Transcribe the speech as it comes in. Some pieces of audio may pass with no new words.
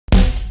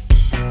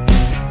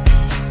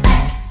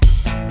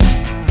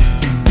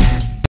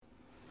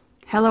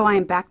Hello, I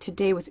am back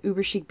today with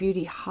UberChic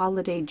Beauty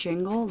Holiday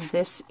Jingle.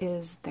 This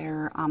is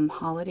their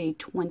Holiday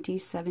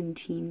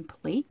 2017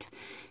 plate.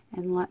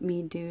 And let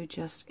me do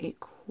just a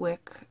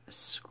quick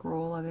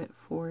scroll of it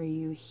for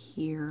you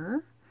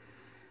here.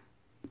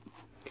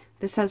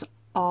 This has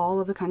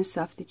all of the kind of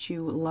stuff that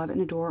you love and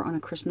adore on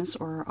a Christmas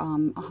or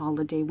a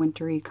holiday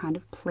wintry kind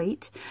of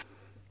plate.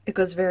 It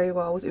goes very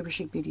well with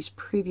UberChic Beauty's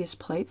previous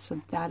plates,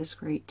 so that is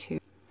great too.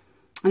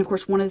 And of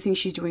course, one of the things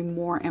she's doing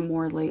more and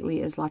more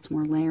lately is lots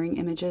more layering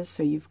images.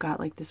 So you've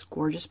got like this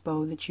gorgeous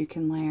bow that you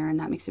can layer, and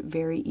that makes it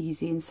very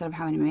easy. Instead of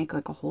having to make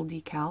like a whole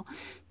decal,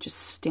 just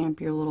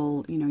stamp your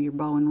little, your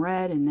bow in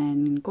red and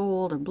then in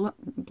gold or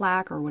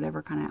black or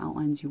whatever kind of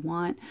outlines you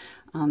want.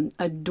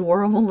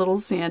 Adorable little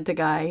Santa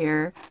guy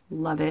here.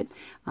 Love it.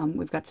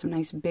 We've got some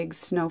nice big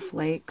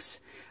snowflakes.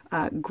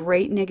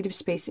 Great negative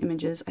space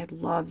images. I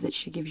love that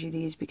she gives you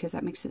these because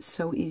that makes it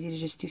so easy to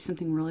just do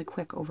something really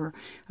quick over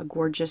a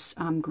gorgeous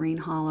green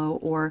hollow.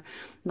 Or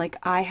like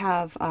I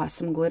have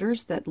some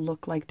glitters that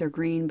look like they're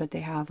green, but they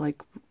have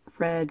like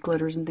red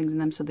glitters and things in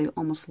them, so they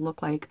almost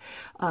look like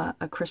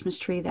a Christmas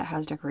tree that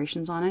has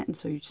decorations on it. And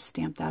so you just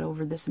stamp that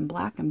over this in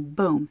black and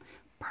boom.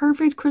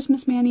 Perfect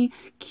Christmas Manny.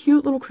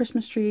 Cute little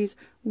Christmas trees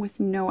with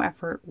no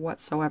effort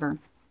whatsoever.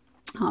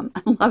 I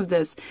love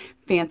this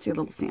fancy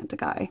little Santa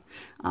guy.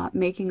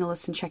 Making a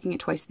list and checking it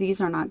twice.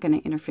 These are not going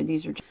to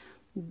interfere.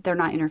 They're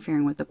not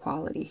interfering with the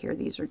quality here.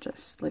 These are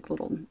just like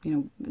little,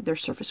 they're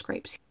surface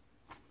scrapes.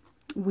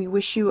 We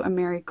wish you a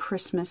Merry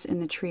Christmas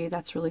in the tree.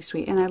 That's really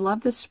sweet. And I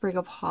love this sprig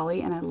of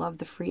holly, and I love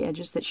the free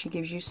edges that she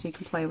gives you so you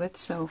can play with.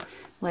 So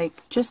like,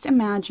 just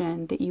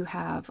imagine that you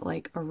have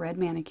like a red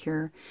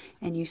manicure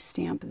and you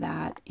stamp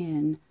that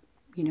in,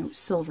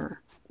 silver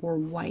or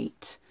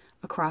white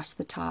across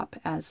the top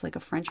as like a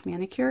French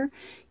manicure.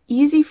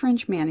 Easy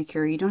French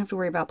manicure. You don't have to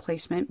worry about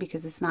placement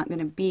because it's not going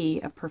to be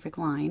a perfect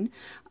line.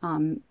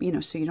 So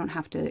you don't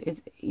have to,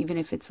 even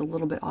if it's a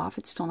little bit off,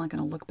 it's still not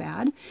going to look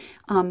bad.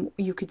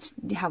 You could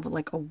have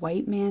like a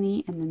white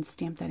mani and then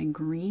stamp that in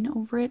green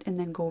over it and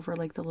then go over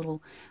like the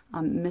little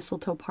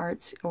mistletoe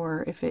parts,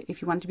 or if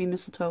you want it to be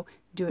mistletoe,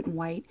 do it in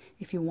white.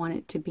 If you want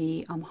it to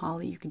be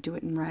holly, you could do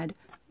it in red.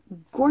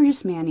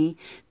 Gorgeous mani.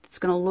 It's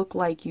going to look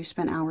like you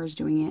spent hours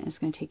doing it. It's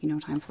going to take you no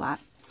time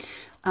flat.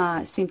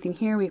 Same thing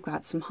here. We've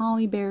got some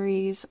holly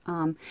berries.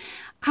 I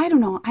don't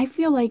know. I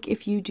feel like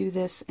if you do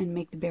this and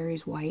make the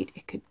berries white,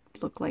 it could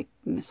look like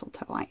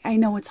mistletoe. I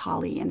know it's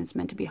holly and it's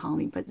meant to be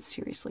holly, but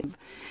seriously,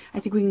 I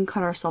think we can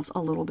cut ourselves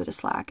a little bit of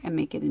slack and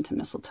make it into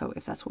mistletoe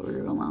if that's what we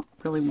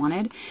really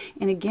wanted.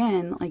 And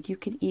again, like you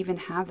could even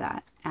have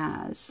that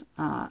as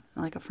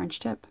like a French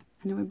tip.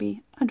 And it would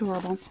be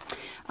adorable.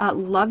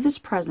 Love this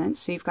present.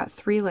 So you've got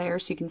 3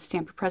 layers. So you can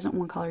stamp your present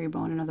one color, your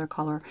bow in another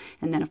color,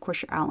 and then of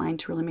course your outline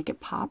to really make it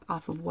pop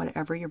off of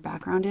whatever your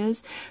background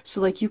is. So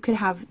like you could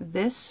have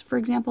this, for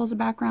example, as a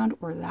background,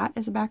 or that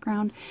as a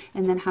background,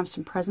 and then have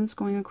some presents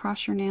going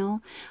across your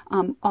nail.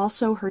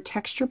 Also her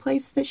texture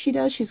plates that she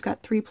does. She's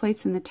got 3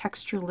 plates in the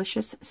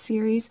Texturelicious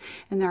series,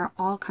 and there are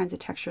all kinds of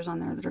textures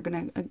on there that are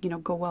going to,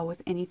 go well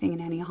with anything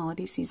in any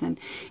holiday season.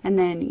 And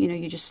then,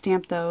 you just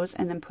stamp those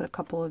and then put a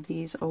couple of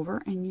these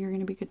over, and you're going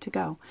to be good to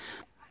go.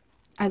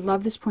 I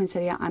love this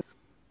poinsettia.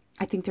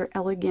 I think they're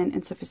elegant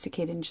and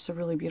sophisticated and just a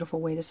really beautiful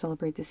way to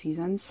celebrate the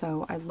season.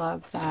 So I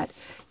love that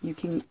you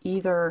can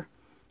either,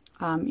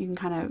 you can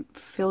kind of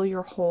fill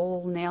your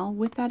whole nail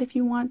with that if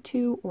you want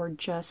to, or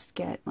just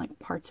get like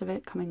parts of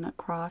it coming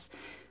across,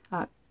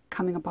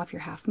 coming up off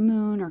your half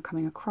moon or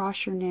coming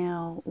across your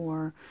nail,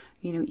 or,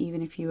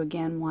 even if you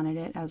again wanted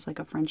it as like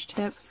a French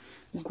tip.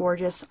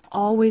 Gorgeous.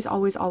 Always,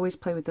 always, always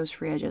play with those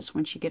free edges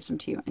when she gives them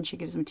to you, and she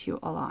gives them to you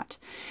a lot.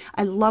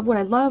 What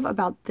I love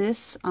about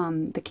this,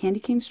 the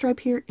candy cane stripe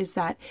here, is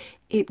that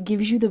it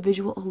gives you the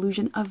visual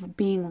illusion of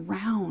being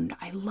round.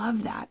 I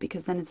love that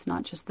because then it's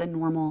not just the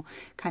normal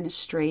kind of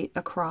straight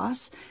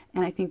across,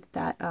 and I think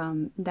that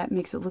that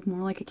makes it look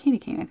more like a candy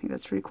cane. I think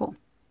that's pretty cool.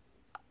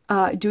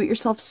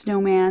 Do-it-yourself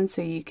snowman,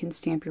 so you can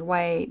stamp your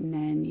white and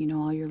then,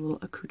 all your little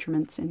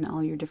accoutrements in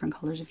all your different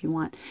colors if you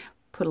want.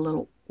 Put a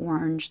little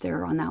orange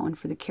there on that one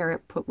for the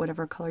carrot. Put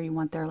whatever color you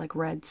want there, like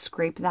red.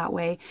 Scrape that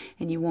way,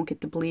 and you won't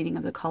get the bleeding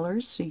of the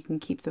colors, so you can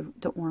keep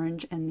the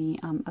orange and the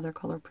other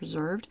color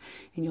preserved,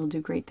 and you'll do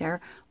great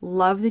there.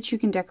 Love that you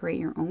can decorate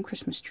your own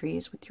Christmas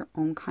trees with your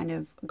own kind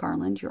of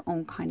garland, your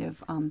own kind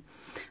of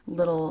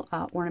little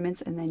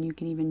ornaments, and then you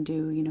can even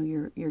do,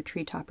 your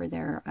tree topper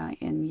there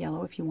in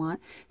yellow if you want.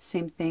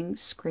 Same thing,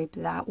 scrape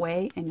that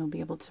way, and you'll be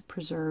able to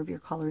preserve your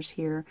colors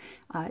here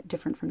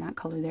different from that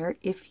color there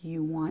if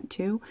you want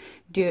to.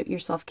 Do it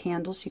yourself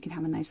candles, so you can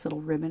have a nice little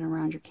ribbon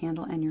around your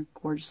candle and your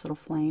gorgeous little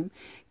flame.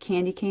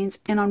 Candy canes.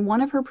 And on one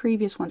of her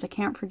previous ones, I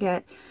can't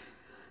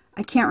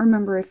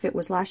remember if it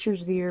was last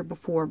year's or the year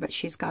before, but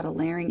she's got a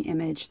layering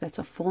image that's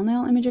a full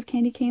nail image of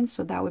candy canes,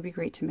 so that would be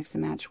great to mix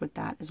and match with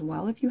that as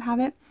well if you have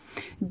it.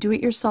 Do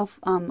it yourself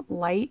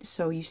light,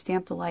 so you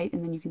stamp the light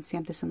and then you can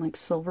stamp this in like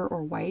silver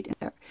or white,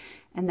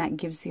 and that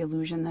gives the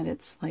illusion that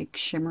it's like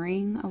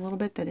shimmering a little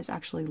bit, that it's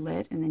actually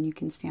lit, and then you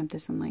can stamp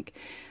this in like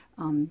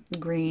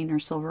green or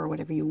silver or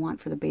whatever you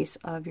want for the base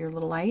of your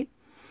little light.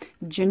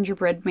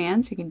 gingerbread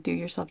man, so you can do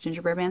yourself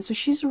gingerbread man. So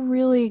she's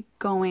really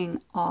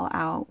going all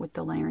out with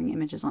the layering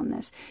images on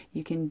this.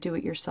 You can do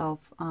it yourself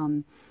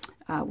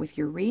with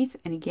your wreath.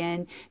 And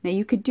again, now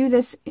you could do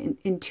this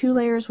in 2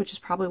 layers, which is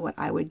probably what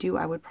I would do.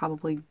 I would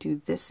probably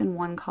do this in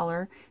one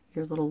color,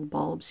 your little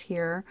bulbs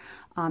here,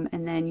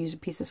 and then use a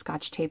piece of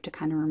Scotch tape to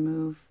kind of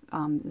remove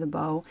the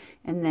bow,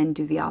 and then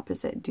do the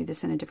opposite. Do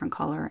this in a different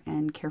color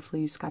and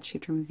carefully use Scotch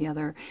tape to remove the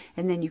other,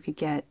 and then you could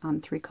get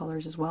 3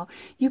 colors as well.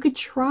 You could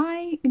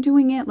try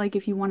doing it like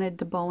if you wanted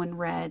the bow in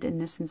red and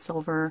this in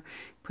silver,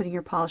 putting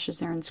your polishes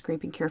there and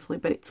scraping carefully,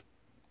 but it's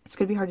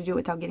going to be hard to do it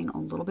without getting a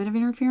little bit of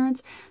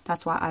interference.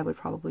 That's why I would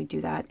probably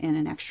do that in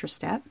an extra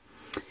step.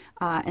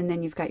 And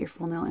then you've got your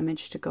full nail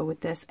image to go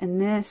with this, and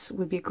this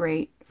would be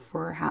great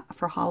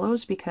for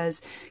hollows,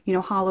 because you know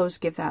hollows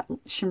give that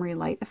shimmery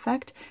light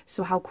effect.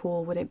 So how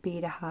cool would it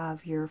be to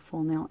have your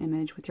full nail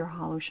image with your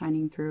hollow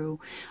shining through?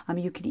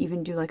 You could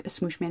even do like a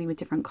smoosh mani with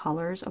different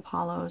colors of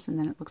hollows, and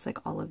then it looks like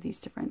all of these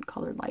different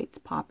colored lights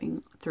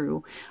popping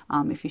through.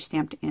 If you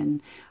stamped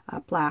in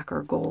black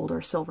or gold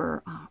or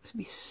silver, it would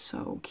be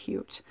so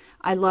cute.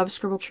 I love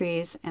scribble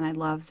trees, and I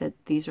love that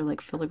these are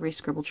like filigree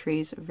scribble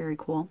trees. Very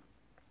cool.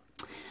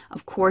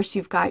 Of course,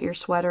 you've got your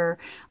sweater.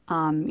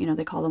 You know,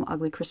 they call them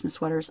ugly Christmas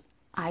sweaters.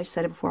 I've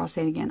said it before, I'll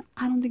say it again.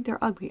 I don't think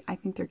they're ugly. I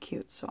think they're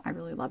cute, so I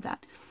really love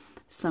that.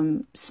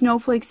 Some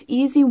snowflakes,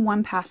 easy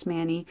one-pass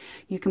mani.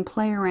 You can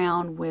play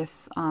around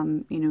with,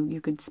 you know, you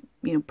could,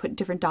 you know, put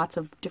different dots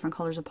of different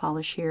colors of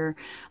polish here,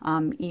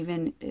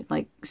 even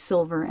like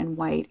silver and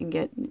white, and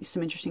get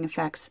some interesting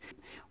effects.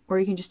 Or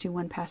you can just do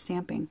one-pass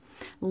stamping.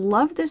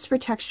 Love this for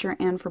texture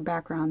and for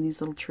background, these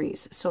little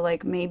trees. So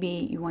like maybe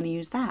you want to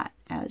use that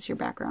as your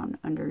background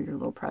under your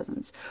little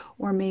presents.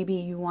 Or maybe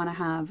you want to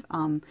have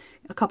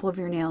a couple of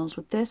your nails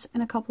with this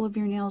and a couple of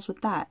your nails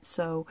with that.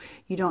 So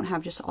you don't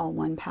have just all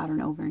one pattern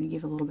over, and you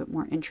give a little bit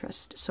more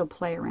interest. So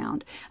play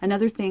around.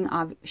 Another thing,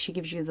 she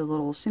gives you the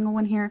little single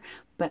one here,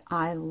 but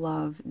I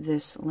love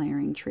this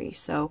layering tree.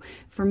 So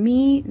for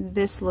me,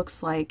 this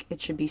looks like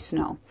it should be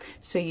snow.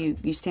 So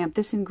you stamp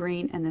this in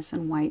green and this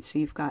in white, so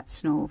you've got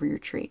snow over your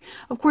tree.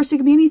 Of course, it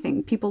could be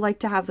anything. People like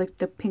to have like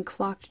the pink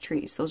flocked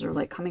trees. Those are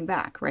like coming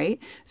back, right?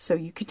 So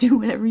you could do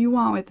whatever you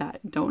want with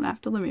that. Don't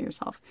have to limit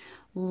yourself.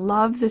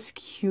 Love this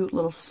cute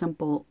little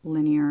simple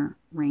linear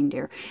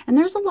reindeer. And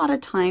there's a lot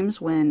of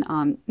times when,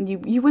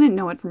 you wouldn't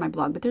know it from my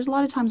blog, but there's a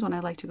lot of times when I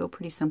like to go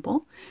pretty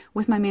simple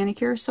with my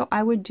manicure. So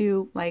I would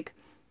do like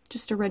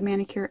just a red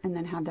manicure and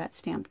then have that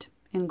stamped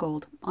in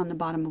gold on the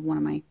bottom of one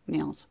of my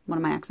nails, one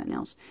of my accent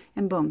nails,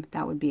 and boom,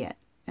 that would be it.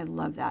 I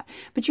love that.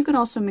 But you could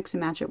also mix and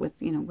match it with,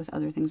 you know, with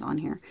other things on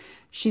here.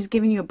 She's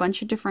giving you a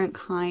bunch of different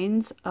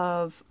kinds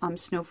of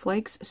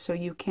snowflakes, so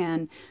you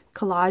can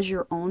collage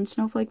your own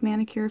snowflake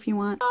manicure if you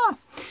want.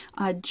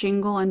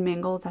 Jingle and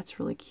mingle, that's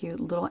really cute.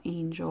 Little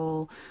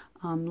angel,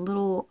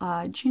 little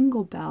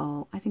jingle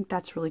bell. I think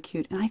that's really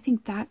cute, and I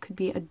think that could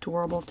be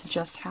adorable to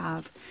just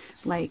have,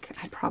 like,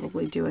 I'd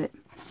probably do it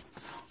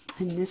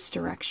in this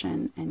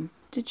direction, and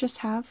to just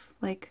have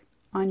like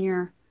on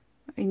your,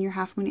 in your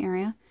half moon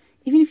area.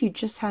 Even if you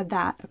just had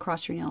that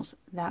across your nails,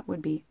 that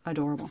would be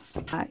adorable.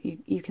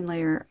 You can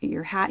layer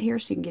your hat here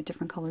so you can get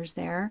different colors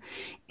there.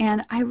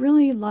 And I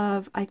really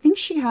love, I think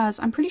she has,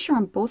 I'm pretty sure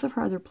on both of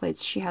her other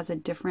plates, she has a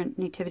different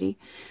nativity.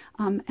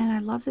 And I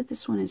love that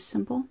this one is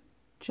simple.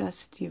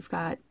 Just, you've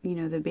got, you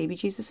know, the baby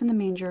Jesus in the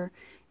manger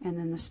and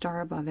then the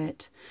star above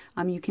it.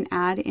 You can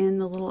add in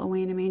the little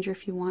away in a manger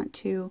if you want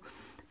to.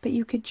 But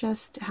you could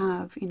just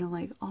have, you know,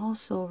 like all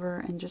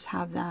silver and just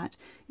have that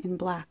in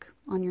black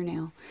on your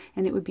nail.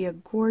 And it would be a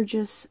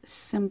gorgeous,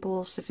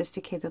 simple,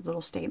 sophisticated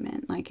little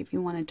statement. Like if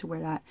you wanted to wear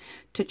that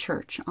to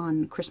church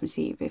on Christmas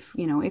Eve, if,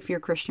 you know, if you're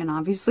Christian,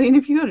 obviously, and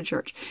if you go to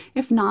church.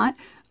 If not,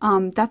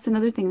 that's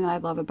another thing that I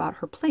love about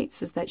her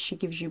plates, is that she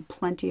gives you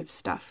plenty of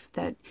stuff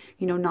that,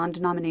 you know,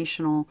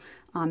 non-denominational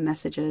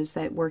messages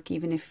that work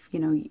even if, you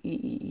know,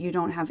 you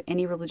don't have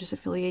any religious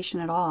affiliation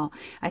at all.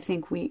 I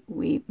think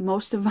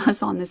most of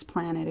us on this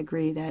planet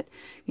agree that,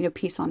 you know,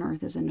 peace on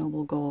earth is a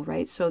noble goal,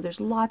 right? So there's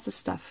lots of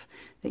stuff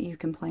that you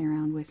can play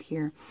around with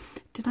here.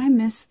 Did I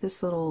miss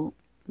this little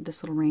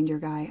reindeer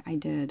guy? I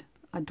did.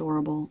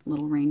 Adorable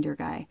little reindeer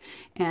guy.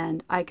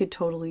 And I could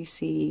totally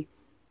see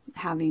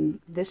having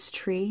this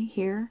tree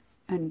here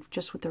and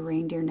just with the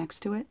reindeer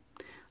next to it,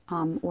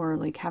 or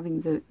like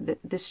having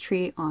this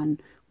tree on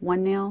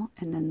one nail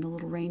and then the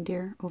little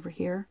reindeer over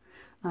here,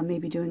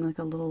 maybe doing like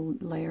a little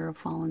layer of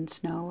fallen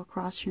snow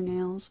across your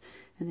nails,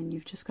 and then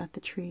you've just got the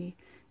tree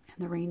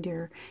and the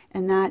reindeer,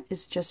 and that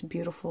is just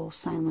beautiful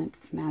silent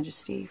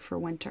majesty for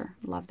winter.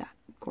 Love that.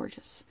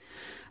 Gorgeous.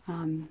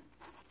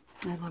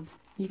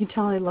 You can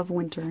tell I love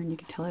winter, and you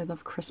can tell I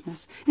love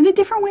Christmas in a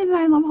different way that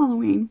I love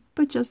Halloween,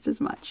 but just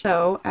as much.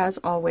 So, as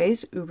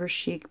always,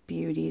 UberChic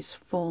Beauty's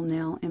full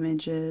nail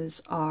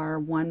images are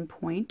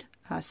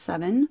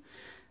 1.7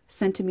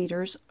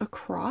 centimeters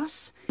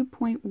across,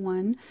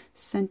 2.1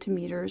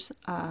 centimeters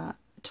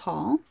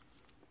tall.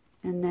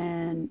 And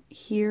then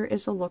here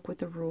is a look with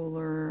the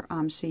ruler,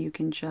 so you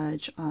can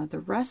judge the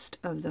rest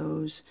of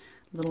those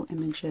little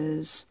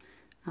images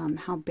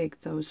how big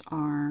those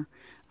are.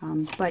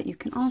 But you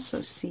can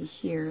also see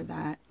here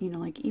that, you know,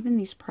 like even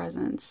these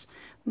presents,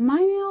 my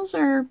nails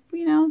are,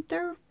 you know,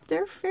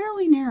 they're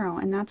fairly narrow,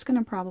 and that's going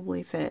to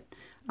probably fit.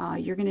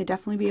 You're going to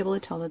definitely be able to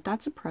tell that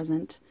that's a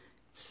present.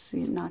 It's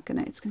going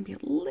to be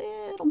a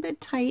little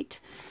bit tight,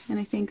 and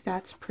I think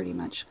that's pretty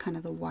much kind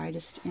of the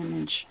widest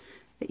image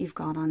that you've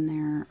got on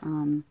there.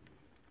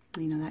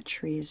 You know, that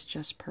tree is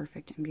just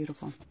perfect and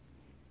beautiful.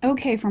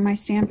 Okay, for my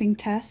stamping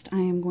test, I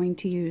am going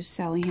to use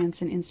Sally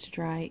Hansen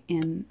Insta-Dry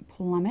in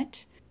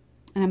Plummet.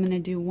 And I'm going to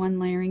do one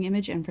layering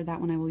image, and for that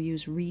one I will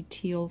use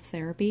Retail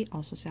Therapy,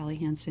 also Sally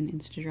Hansen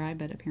Insta-Dry,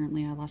 but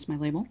apparently I lost my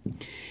label.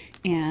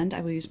 And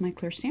I will use my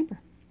clear stamper.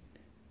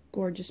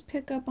 Gorgeous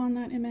pickup on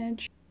that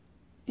image,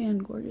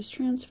 and gorgeous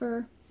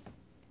transfer.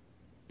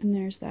 And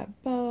there's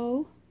that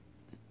bow,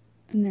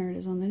 and there it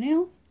is on the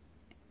nail.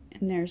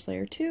 And there's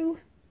layer 2.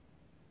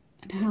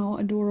 And how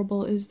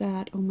adorable is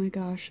that? Oh my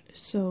gosh,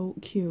 so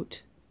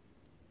cute.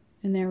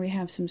 And there we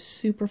have some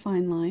super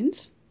fine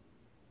lines.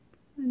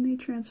 And they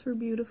transfer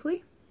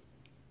beautifully.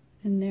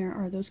 And there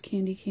are those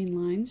candy cane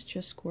lines,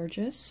 just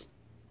gorgeous.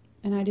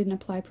 And I didn't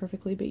apply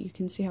perfectly, but you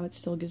can see how it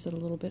still gives it a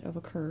little bit of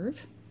a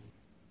curve.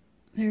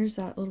 There's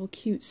that little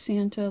cute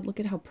Santa. Look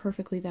at how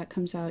perfectly that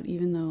comes out,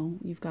 even though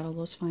you've got all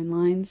those fine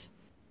lines.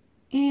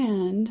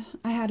 And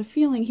I had a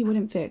feeling he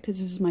wouldn't fit because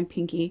this is my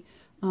pinky.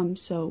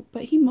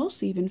 But he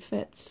mostly even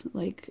fits.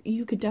 Like,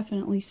 you could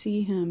definitely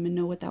see him and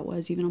know what that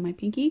was even on my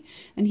pinky,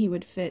 and he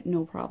would fit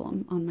no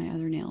problem on my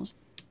other nails.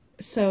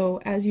 So,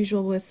 as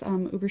usual with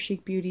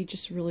UberChic Beauty,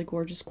 just really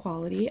gorgeous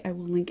quality. I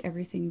will link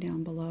everything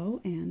down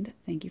below, and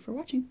thank you for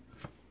watching.